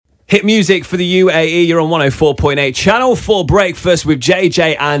Hit music for the UAE. You're on 104.8 Channel 4 Breakfast with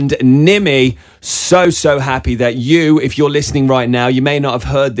JJ and Nimi. So happy that you, if you're listening right now, you may not have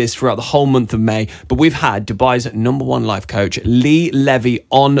heard this throughout the whole month of May, but we've had Dubai's #1 life coach, Lee Levy,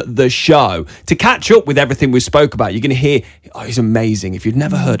 on the show to catch up with everything we spoke about. You're going to hear, he's amazing. If you've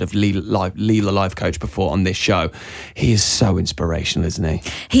never heard of Lee, the life coach, before on this show, he is so inspirational, isn't he?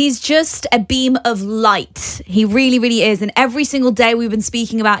 He's just a beam of light. He really is. And every single day we've been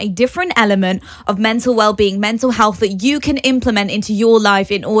speaking about a different element of mental well-being, mental health that you can implement into your life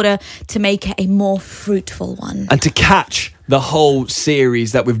in order to make it a more fruitful one. And to catch the whole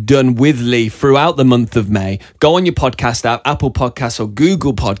series that we've done with Lee throughout the month of May, go on your podcast app, Apple Podcasts or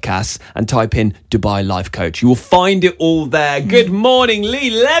Google Podcasts, and type in Dubai Life Coach. You will find it all there. Good morning,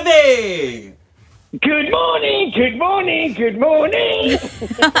 Lee Levy. Good morning.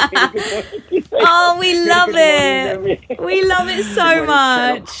 Oh, we love it. We love it so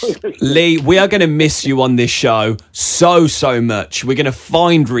much. Lee, we are going to miss you on this show so much. We're going to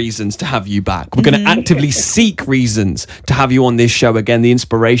find reasons to have you back. We're going to actively seek reasons to have you on this show again. The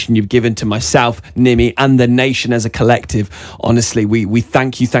inspiration you've given to myself, Nimi, and the nation as a collective. Honestly, we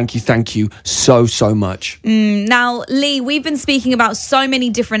thank you so much. Now, Lee, we've been speaking about so many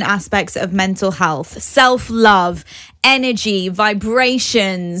different aspects of mental health, self-love, energy,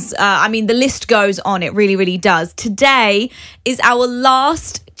 vibrations. The list goes on. It really does. Today is our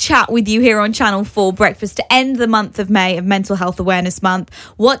last chat with you here on Channel 4 Breakfast to end the month of May of Mental Health Awareness Month.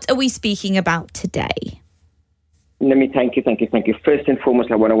 What are we speaking about today? Let me thank you. First and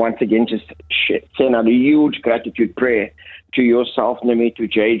foremost, I want to once again just send out a huge gratitude prayer to yourself, Nimi, to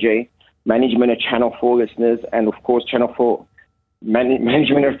JJ, management of Channel 4 listeners, and of course Channel 4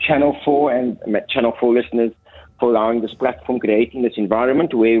 management of Channel 4 and Channel 4 listeners for allowing this platform, creating this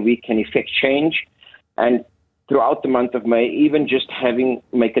environment where we can effect change. And throughout the month of May, even just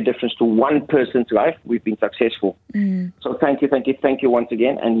make a difference to one person's life, we've been successful. So thank you once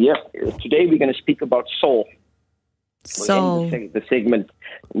again. And today we're going to speak about soul. Soul. The segment,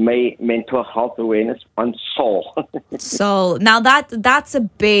 May Mental Health Awareness on soul. Soul. Now that's a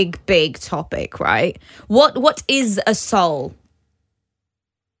big topic, right? What is a soul?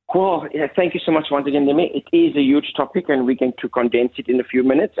 Well, thank you so much once again, Nimi. It is a huge topic, and we're going to condense it in a few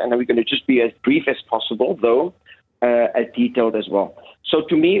minutes, and we're going to just be as brief as possible, though as detailed as well. So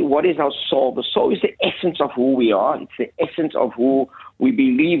to me, what is our soul? The soul is the essence of who we are. It's the essence of who we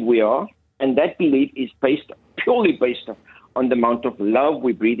believe we are, and that belief is purely based on the amount of love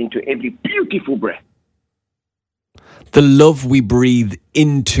we breathe into every beautiful breath. The love we breathe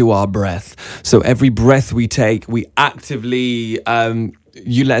into our breath. So every breath we take, we actively...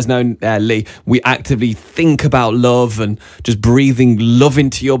 you let us know, Lee, we actively think about love and just breathing love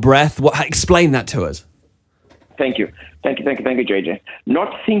into your breath. Explain that to us. Thank you, JJ.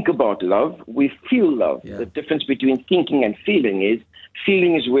 Not think about love, we feel love. Yeah. The difference between thinking and feeling is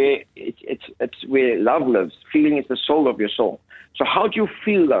where it's where love lives. Feeling is the soul of your soul. So how do you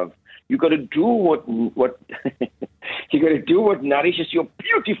feel love? You got to do what you got to do what nourishes your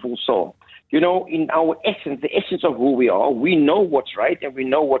beautiful soul. You know, in our essence, the essence of who we are, we know what's right and we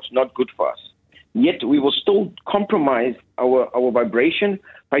know what's not good for us. Yet we will still compromise our vibration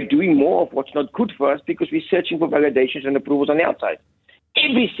by doing more of what's not good for us because we're searching for validations and approvals on the outside.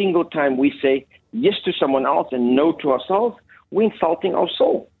 Every single time we say yes to someone else and no to ourselves, we're insulting our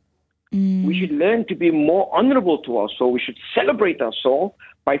soul. We should learn to be more honorable to our soul. We should celebrate our soul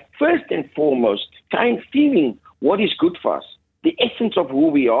by first and foremost feeling what is good for us. The essence of who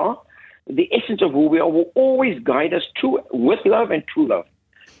we are will always guide us with love and true love.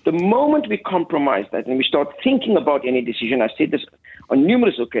 The moment we compromise that and we start thinking about any decision, I said this on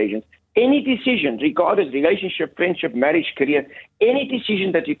numerous occasions, any decision, regardless relationship, friendship, marriage, career, any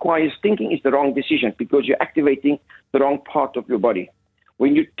decision that requires thinking is the wrong decision because you're activating the wrong part of your body.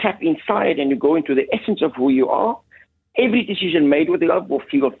 When you tap inside and you go into the essence of who you are, every decision made with love will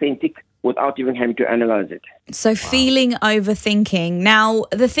feel authentic without even having to analyze it. So feeling over thinking. Now,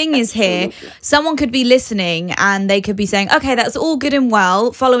 the thing is here, someone could be listening and they could be saying, okay, that's all good and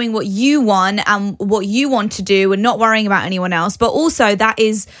well, following what you want and what you want to do and not worrying about anyone else. But also that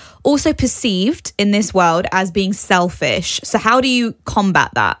is also perceived in this world as being selfish. So how do you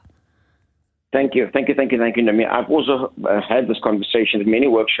combat that? Thank you. Nami. I've also had this conversation in many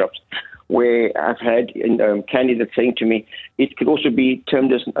workshops where I've had candidates saying to me, it could also be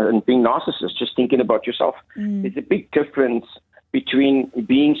termed as being narcissist, just thinking about yourself. There's a big difference between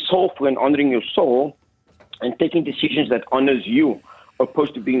being soulful and honoring your soul and taking decisions that honors you,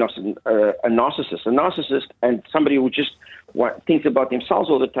 opposed to being a narcissist. A narcissist and somebody who just thinks about themselves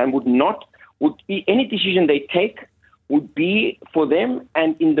all the time would be any decision they take would be for them, and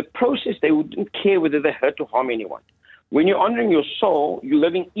in the process, they wouldn't care whether they hurt or harm anyone. When you're honoring your soul, you're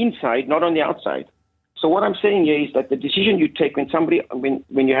living inside, not on the outside. So what I'm saying here is that the decision you take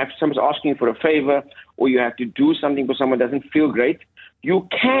when you have someone's asking you for a favor, or you have to do something for someone doesn't feel great, you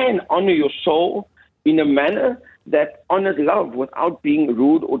can honor your soul in a manner that honors love without being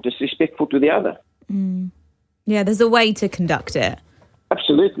rude or disrespectful to the other. Yeah, there's a way to conduct it.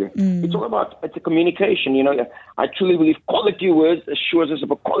 Absolutely. It's all about it's a communication. I truly believe quality words assures us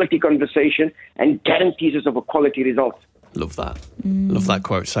of a quality conversation and guarantees us of a quality result. Love that. Love that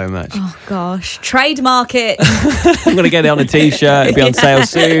quote so much. Oh, gosh. Trademark it. I'm going to get it on a T-shirt. It'll be on sale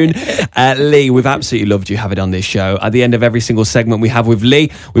soon. Lee, we've absolutely loved you having on this show. At the end of every single segment we have with Lee,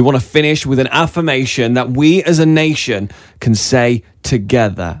 we want to finish with an affirmation that we as a nation can say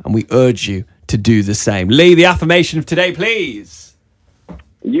together. And we urge you to do the same. Lee, the affirmation of today, please.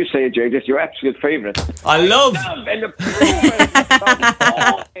 You say it, Jay. That's your absolute favorite. I love and approve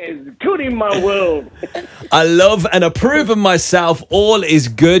all is good in my world. I love and approve of myself. All is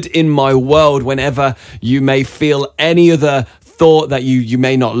good in my world. Whenever you may feel any other thought that you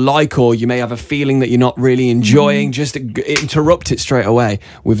may not like, or you may have a feeling that you're not really enjoying, just interrupt it straight away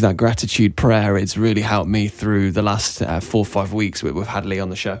with that gratitude prayer. It's really helped me through the last 4 or 5 weeks we've had Lee on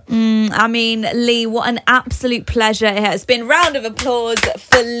the show. I mean, Lee, what an absolute pleasure it has been. Round of applause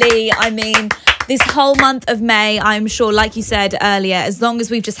for Lee. I mean, this whole month of May, I'm sure, like you said earlier, as long as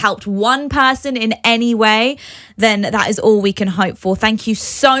we've just helped one person in any way, then that is all we can hope for. Thank you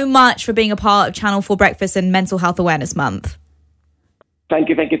so much for being a part of Channel 4 Breakfast and Mental Health Awareness Month. Thank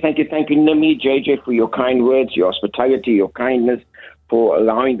you, Nimi, JJ, for your kind words, your hospitality, your kindness, for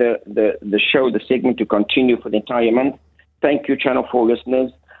allowing the show, the segment to continue for the entire month. Thank you, Channel 4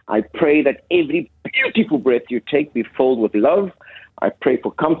 listeners. I pray that every beautiful breath you take be filled with love. I pray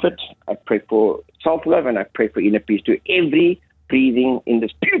for comfort. I pray for self-love, and I pray for inner peace to every breathing in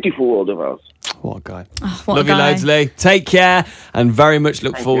this beautiful world of ours. What a guy. Oh, Love you loads, Lee. Take care, and very much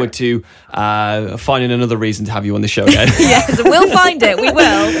look forward to finding another reason to have you on the show again. Yes, we'll find it. We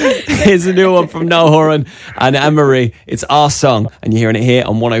will. Here's a new one from Noel Horan and Anne-Marie. It's Our Song, and you're hearing it here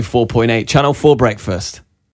on 104.8 Channel 4 Breakfast.